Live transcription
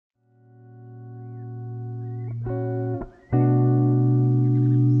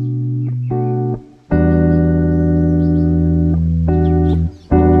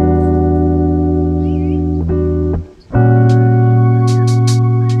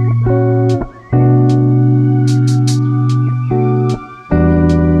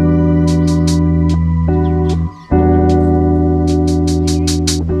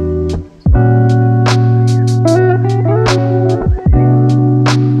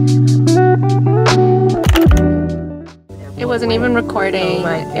wasn't even recording. Oh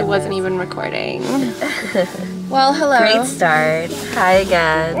my goodness. It wasn't even recording. Well, hello. Great start. Hi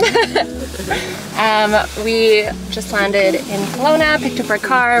again. We just landed in Kelowna, picked up our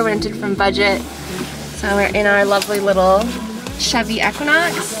car, rented from Budget. So we're in our lovely little Chevy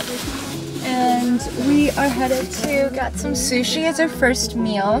Equinox. And we are headed to get some sushi as our first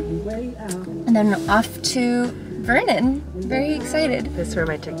meal. And then off to Vernon. Very excited. This is for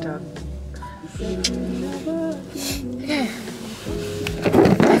my TikTok. Okay.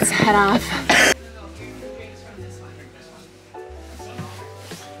 Let's head off.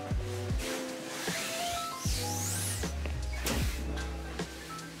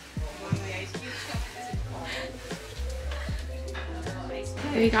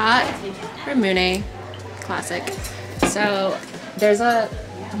 We got Ramune, classic. So there's a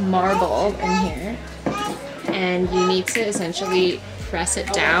marble in here and you need to essentially press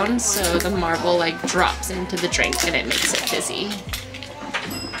it down so the marble like drops into the drink and it makes it fizzy.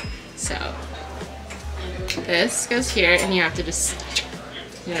 So this goes here and you have to just,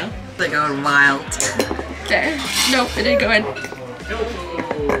 you know. They're going wild. There. Nope, it didn't go in.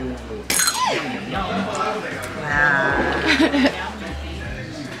 Wow.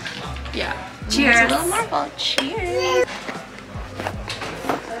 Yeah. Cheers. A little marble. Cheers.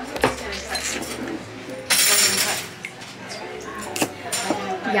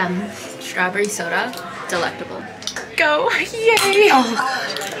 Yum. Strawberry soda. Delectable. Go. Yay. Oh.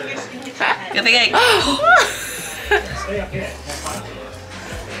 Good thing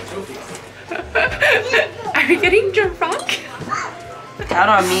Are we getting drunk? Count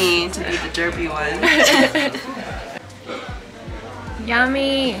on me to be the derpy one.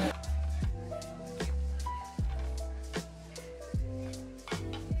 Yummy.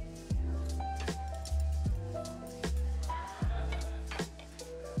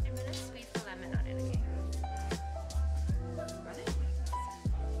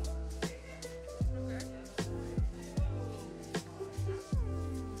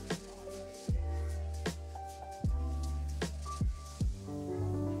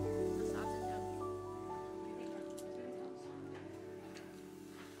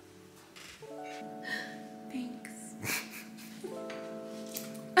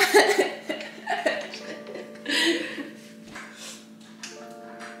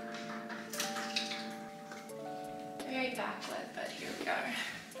 Very backlit, but here we are.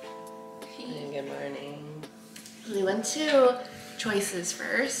 Good morning. We went to Choices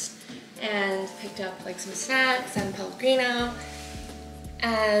first and picked up like some snacks and Pellegrino.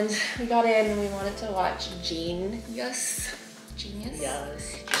 And we got in and we wanted to watch Genius,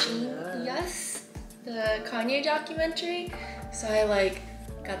 the Kanye documentary. So I like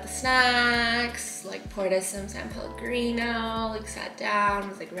got the snacks, like poured us some San Pellegrino, like sat down,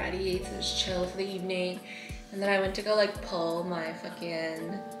 was like ready to just chill for the evening. And then I went to go like pull my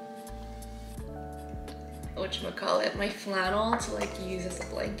fucking, whatchamacallit, my flannel to like use as a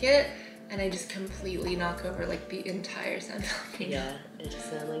blanket. And I just completely knock over like the entire San Pellegrino. Yeah, it just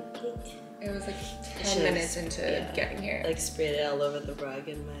sounded like pink. It was like 10 minutes into getting here. Like sprayed it all over the rug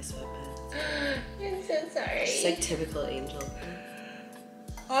in my sweatpants. I'm so sorry. Just like typical Angel.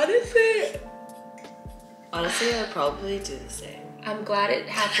 Honestly, I'd probably do the same. I'm glad it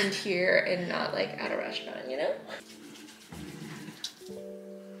happened here and not like at a restaurant, you know?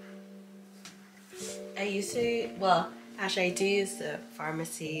 I used to, well, actually I do use the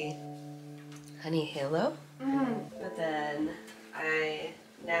pharmacy Honey Halo, but then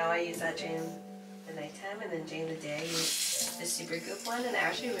now I use that during the nighttime, and then during the day I use the super good one, and I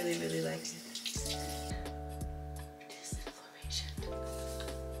actually really, really like it. Disinflammation.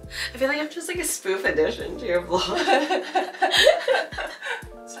 I feel like I'm just like a spoof addition to your vlog.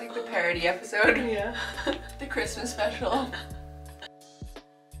 It's like the parody episode. Yeah. The Christmas special.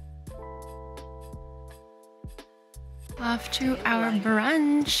 Off to our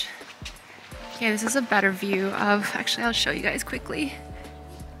brunch. Okay, this is a better view of, actually I'll show you guys quickly.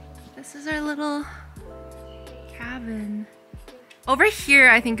 This is our little cabin. Over here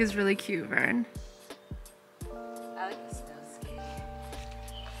I think is really cute, Vern. I like the snowscape.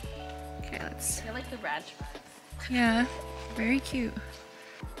 Okay, let's... I like the ranch vibes. Yeah, very cute.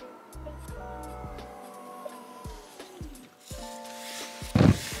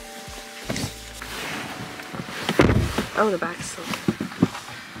 Oh, the back's so...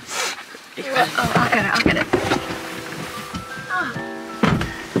 Oh, I'll get it. Oh.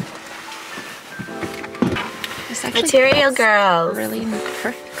 This actually Material girls. really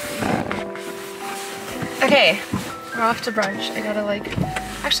perfectly. Okay, we're off to brunch. I gotta like...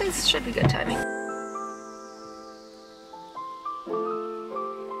 Actually, this should be good timing.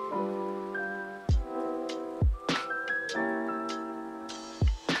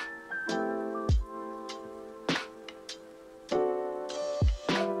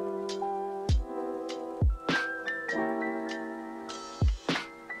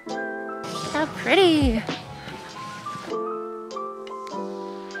 pretty.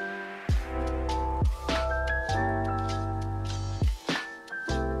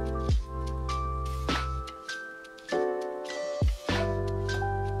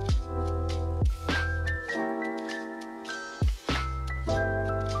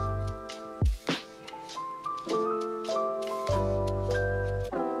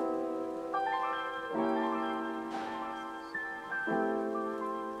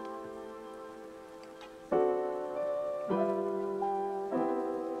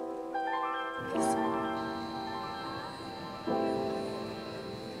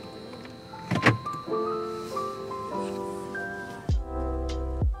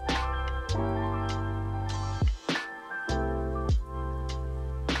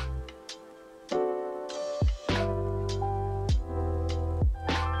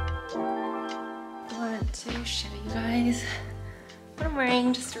 To show you guys what I'm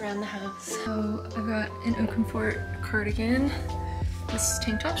wearing just around the house. So I've got an Oakenfort cardigan. This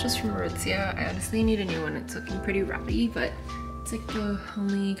tank top's just from Aritzia. I honestly need a new one. It's looking pretty ratty, but it's like the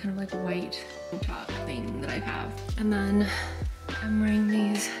only kind of like white tank top thing that I have. And then I'm wearing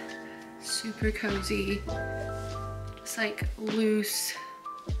these super cozy, just like loose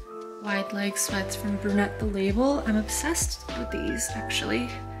wide leg sweats from Brunette the Label. I'm obsessed with these actually.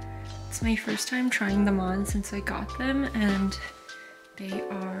 It's my first time trying them on since I got them, and they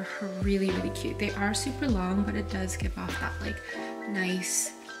are really, really cute. They are super long, but it does give off that like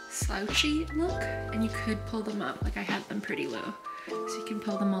nice slouchy look, and you could pull them up. Like I had them pretty low, so you can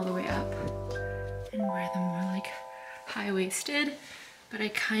pull them all the way up and wear them more like high-waisted, but I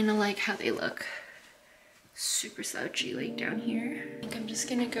kind of like how they look super slouchy like down here. I think I'm just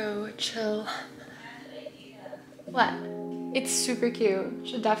gonna go chill. What? It's super cute.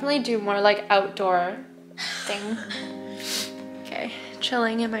 Should definitely do more like outdoor thing. Okay,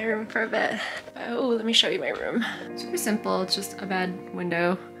 chilling in my room for a bit. Oh, let me show you my room. Super simple, it's just a bed,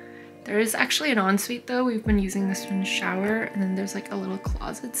 window. There is actually an ensuite though. We've been using this one shower, and then there's like a little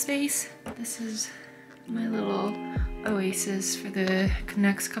closet space. This is my little oasis for the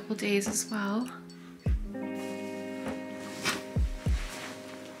next couple days as well.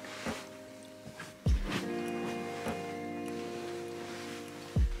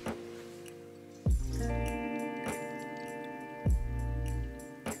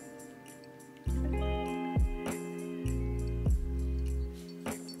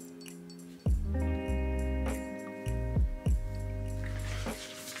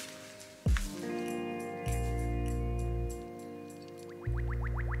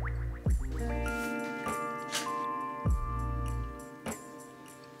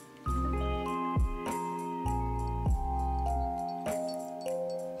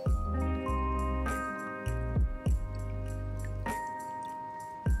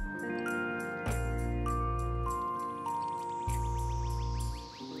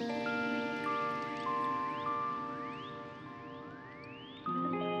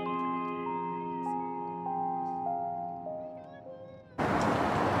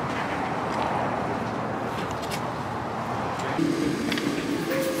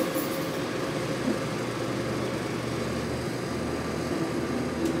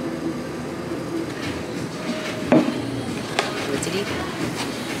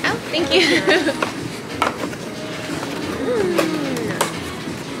 Oh, thank you.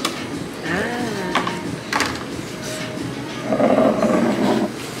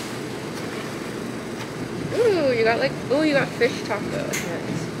 Ooh, you got like, oh, you got fish taco.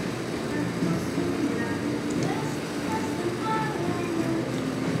 Nice.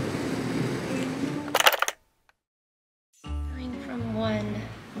 Going from one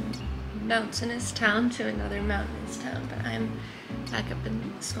mountainous town to another mountainous town, but I'm back up in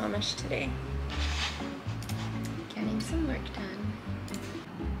Squamish today, getting some work done.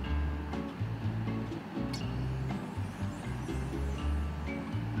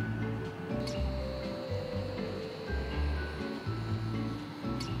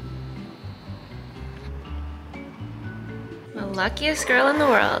 The luckiest girl in the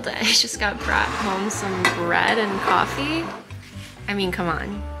world. I just got brought home some bread and coffee. I mean, come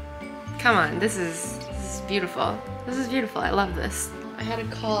on. Come on, this is beautiful. This is beautiful, I love this. I had a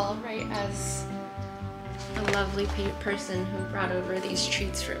call right as a lovely person who brought over these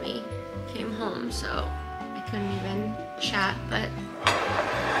treats for me came home, so I couldn't even chat, but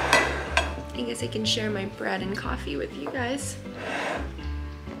I guess I can share my bread and coffee with you guys.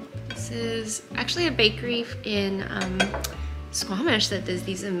 This is actually a bakery in Squamish that does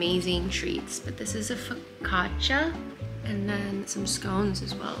these amazing treats, but this is a focaccia and then some scones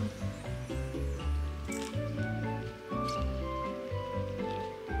as well.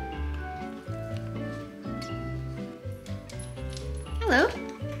 Hello.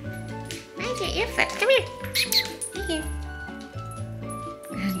 Where's your foot? Come here. Right here.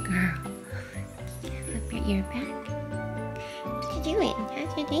 Good girl. Flip your ear back. What you doing?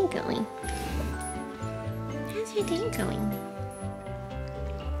 How's your day going? How's your day going?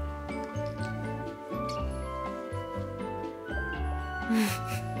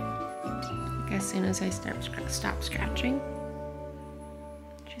 As soon as I stop scratching,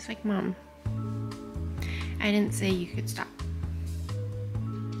 she's like, Mom, I didn't say you could stop.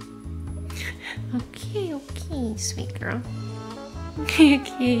 Okay, sweet girl. Okay. Do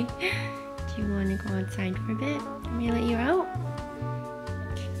you want to go outside for a bit? Let me let you out?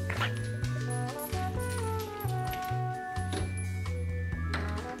 Come on.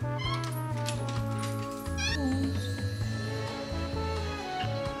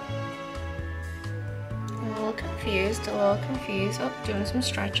 A little confused. Oh, doing some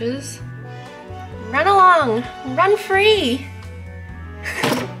stretches. Run along! Run free!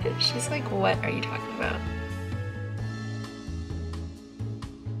 She's like, what are you talking about?